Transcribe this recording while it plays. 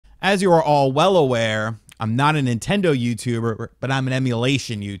As you are all well aware, I'm not a Nintendo YouTuber, but I'm an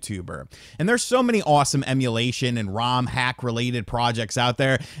emulation YouTuber. And there's so many awesome emulation and ROM hack related projects out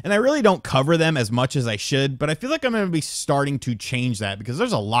there, and I really don't cover them as much as I should, but I feel like I'm going to be starting to change that because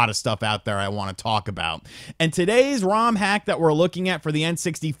there's a lot of stuff out there I want to talk about. And today's ROM hack that we're looking at for the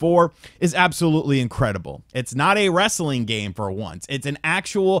N64 is absolutely incredible. It's not a wrestling game for once. It's an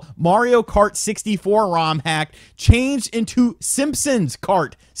actual Mario Kart 64 ROM hack changed into Simpsons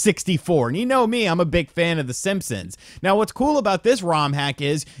Kart 64. And you know me, I'm a big fan of the Simpsons. Now, what's cool about this ROM hack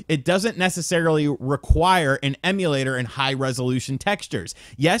is it doesn't necessarily require an emulator and high resolution textures.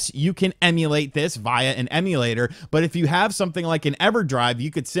 Yes, you can emulate this via an emulator, but if you have something like an EverDrive,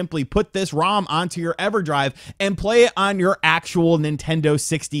 you could simply put this ROM onto your EverDrive and play it on your actual Nintendo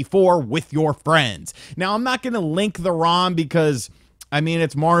 64 with your friends. Now, I'm not going to link the ROM because I mean,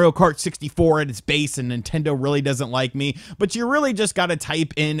 it's Mario Kart 64 at its base, and Nintendo really doesn't like me, but you really just got to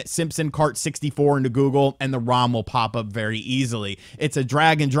type in Simpson Kart 64 into Google, and the ROM will pop up very easily. It's a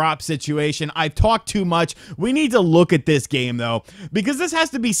drag and drop situation. I've talked too much. We need to look at this game, though, because this has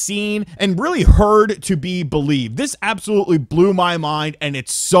to be seen and really heard to be believed. This absolutely blew my mind, and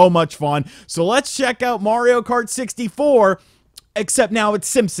it's so much fun. So let's check out Mario Kart 64, except now it's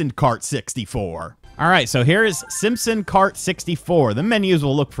Simpson Kart 64. All right, so here is Simpson Kart 64. The menus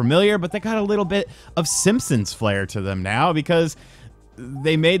will look familiar, but they got a little bit of Simpsons flair to them now because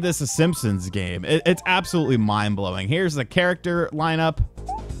they made this a Simpsons game. It's absolutely mind-blowing. Here's the character lineup.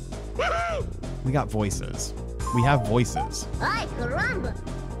 We got voices. We have voices. Ay, caramba.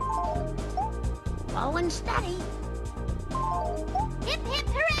 Slow and steady. Hip, hip,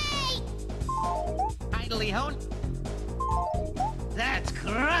 hooray! Idly hone. That's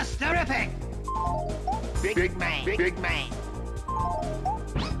crust-terrific! Big man, big man.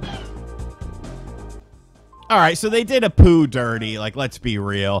 All right, so they did a poo dirty, like, let's be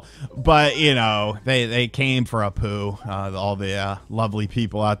real. But, you know, they came for a poo, all the lovely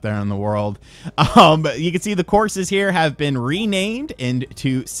people out there in the world. You can see the courses here have been renamed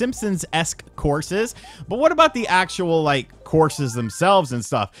into Simpsons-esque courses. But what about the actual, like, courses themselves and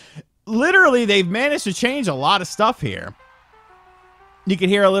stuff? Literally, they've managed to change a lot of stuff here. You can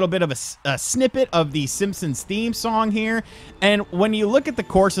hear a little bit of a snippet of the Simpsons theme song here. And when you look at the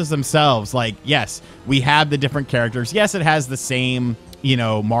courses themselves, like, yes, we have the different characters. Yes, it has the same, you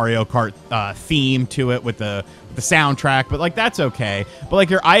know, Mario Kart theme to it with the soundtrack, but, like, that's okay. But, like,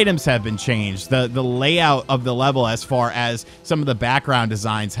 your items have been changed. The layout of the level as far as some of the background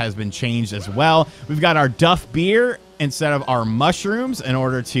designs has been changed as well. We've got our Duff beer instead of our mushrooms in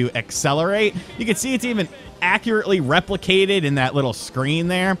order to accelerate. You can see it's even accurately replicated in that little screen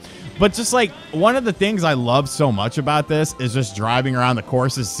there. But just like one of the things I love so much about this is just driving around the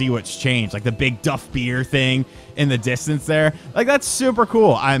courses, see what's changed, like the big Duff beer thing in the distance there. Like, that's super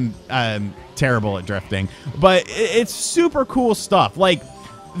cool. I'm terrible at drifting, but it's super cool stuff. Like,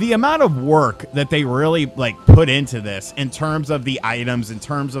 the amount of work that they really, like, put into this in terms of the items, in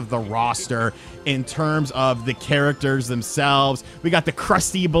terms of the roster, in terms of the characters themselves. We got the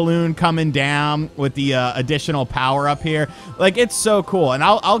Krusty balloon coming down with the additional power up here. Like, it's so cool. And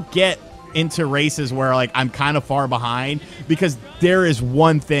I'll get into races where, like, I'm kind of far behind because there is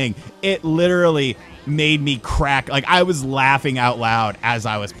one thing. It literally made me crack. Like, I was laughing out loud as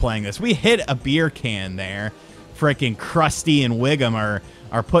I was playing this. We hit a beer can there. Freaking Krusty and Wiggum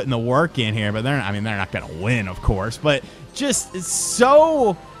are putting the work in here, but they're not going to win, of course, but just it's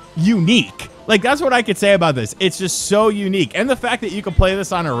so unique. Like, that's what I could say about this. It's just so unique. And the fact that you can play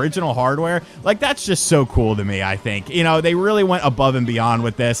this on original hardware, like, that's just so cool to me, I think. You know, they really went above and beyond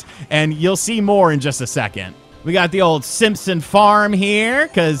with this, and you'll see more in just a second. We got the old Simpson farm here,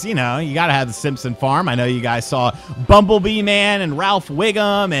 because, you know, you got to have the Simpson farm. I know you guys saw Bumblebee Man and Ralph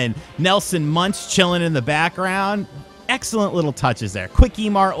Wiggum and Nelson Muntz chilling in the background. Excellent little touches there. Quickie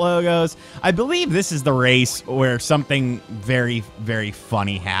Mart logos. I believe this is the race where something very, very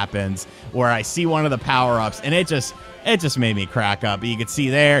funny happens, where I see one of the power-ups, and it just made me crack up. You can see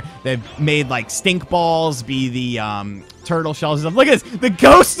there, they've made, like, stink balls be the turtle shells and stuff. Look at this. The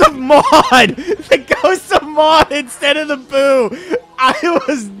Ghost of Maud! The Ghost of Maud instead of the Boo! I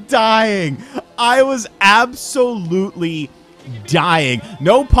was dying. I was absolutely dying.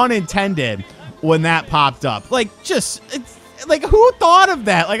 No pun intended. When that popped up, like, just, it's like, who thought of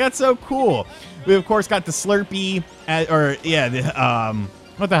that? Like, that's so cool. We of course got the Slurpee, or yeah, the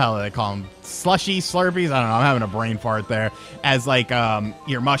what the hell do they call them? Slushy Slurpees? I don't know. I'm having a brain fart there. As, like,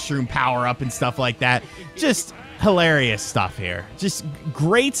 your mushroom power up and stuff like that. Just hilarious stuff here. Just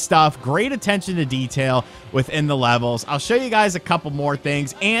great stuff. Great attention to detail within the levels. I'll show you guys a couple more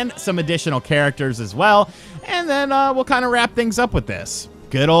things and some additional characters as well, and then we'll kind of wrap things up with this.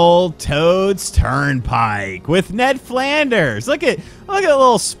 Good old Toad's Turnpike with Ned Flanders. Look at a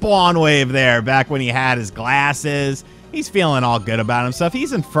little spawn wave there back when he had his glasses. He's feeling all good about himself.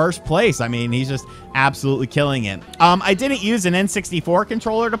 He's in first place. I mean, he's just absolutely killing it. I didn't use an N64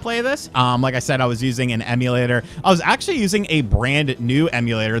 controller to play this. Like I said, I was using an emulator. I was actually using a brand new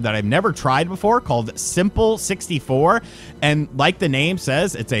emulator that I've never tried before called Simple 64. And like the name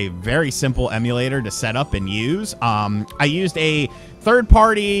says, it's a very simple emulator to set up and use. I used a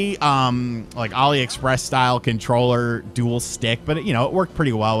third-party, like AliExpress style controller, dual stick, but it worked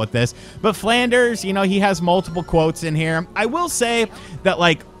pretty well with this. But Flanders, he has multiple quotes in here. I will say that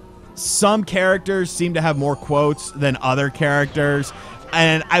like some characters seem to have more quotes than other characters,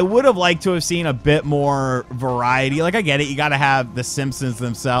 and I would have liked to have seen a bit more variety. Like, I get it, you got to have the Simpsons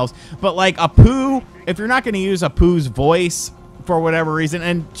themselves, but like Apu, if you're not going to use Apu's voice for whatever reason,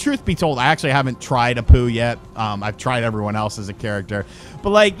 and truth be told, I actually haven't tried Apu yet. I've tried everyone else as a character,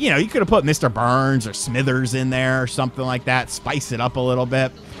 but like, you could have put Mr. Burns or Smithers in there or something like that, spice it up a little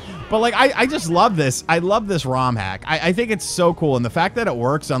bit. But like, I just love this. I love this ROM hack. I think it's so cool, and the fact that it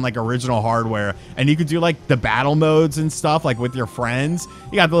works on like original hardware, and you could do like the battle modes and stuff like with your friends.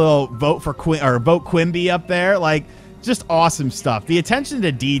 You got the little vote Quimby up there, like just awesome stuff. The attention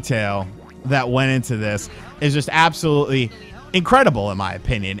to detail that went into this is just absolutely incredible in my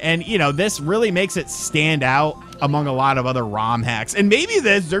opinion, and this really makes it stand out among a lot of other ROM hacks. And maybe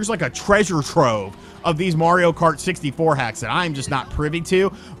there's like a treasure trove of these Mario Kart 64 hacks that I'm just not privy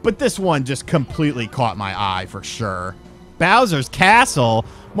to, but this one just completely caught my eye for sure. Bowser's Castle,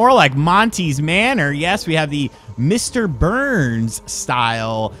 more like Monty's Manor. Yes, we have the Mr. Burns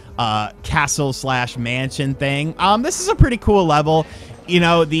style castle slash mansion thing. This is a pretty cool level.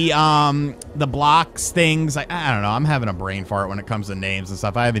 The blocks things, I don't know, I'm having a brain fart when it comes to names and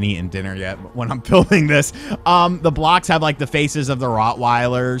stuff. I haven't eaten dinner yet when I'm filming this. The blocks have like the faces of the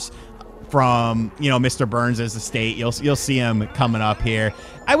Rottweilers from Mr. Burns' estate. You'll see him coming up here.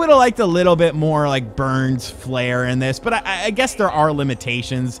 I would have liked a little bit more like Burns flair in this, but I guess there are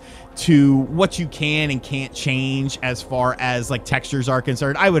limitations to what you can and can't change as far as like textures are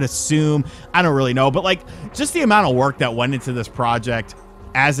concerned. I would assume, I don't really know, but like just the amount of work that went into this project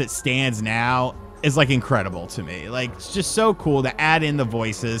as it stands now is like incredible to me. Like, it's just so cool to add in the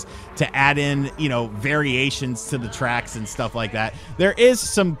voices, to add in, variations to the tracks and stuff like that. There is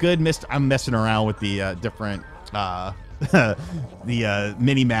some good I'm messing around with the different the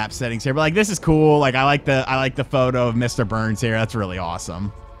mini map settings here, but like this is cool. Like I like the photo of Mr. Burns here. That's really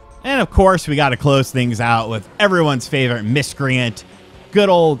awesome. And of course, we got to close things out with everyone's favorite miscreant, good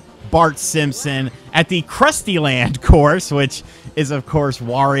old Bart Simpson at the Krusty Land course, which is, of course,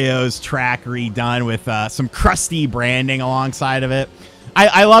 Wario's track redone with some Krusty branding alongside of it.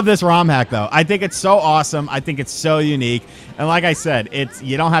 I love this ROM hack, though. I think it's so awesome. I think it's so unique. And like I said,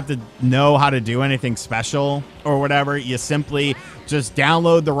 you don't have to know how to do anything special or whatever. You simply just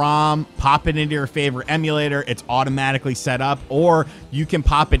download the ROM, pop it into your favorite emulator. It's automatically set up, or you can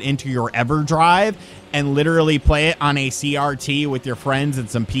pop it into your EverDrive and literally play it on a CRT with your friends and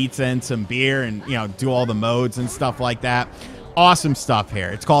some pizza and some beer and, do all the modes and stuff like that. Awesome stuff here.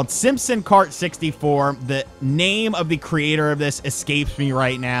 It's called Simpsons Kart 64. The name of the creator of this escapes me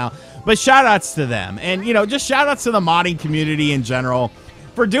right now, but shout outs to them. And, just shout outs to the modding community in general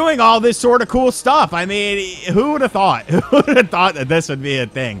for doing all this sort of cool stuff. I mean, who would have thought? Who would have thought that this would be a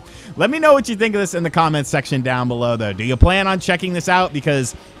thing? Let me know what you think of this in the comments section down below, though. Do you plan on checking this out?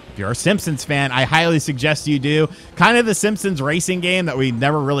 Because if you're a Simpsons fan, I highly suggest you do. Kind of the Simpsons racing game that we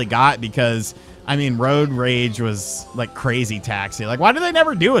never really got because, I mean, Road Rage was like crazy taxi. Like, why do they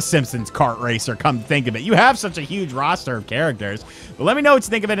never do a Simpsons kart racer? Come to think of it. You have such a huge roster of characters. But let me know what you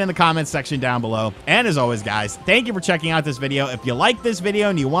think of it in the comments section down below. And as always, guys, thank you for checking out this video. If you like this video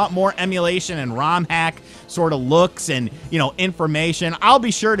and you want more emulation and ROM hack sort of looks and, information, I'll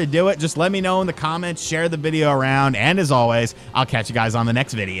be sure to do it. Just let me know in the comments, share the video around. And as always, I'll catch you guys on the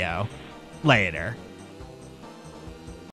next video. Later.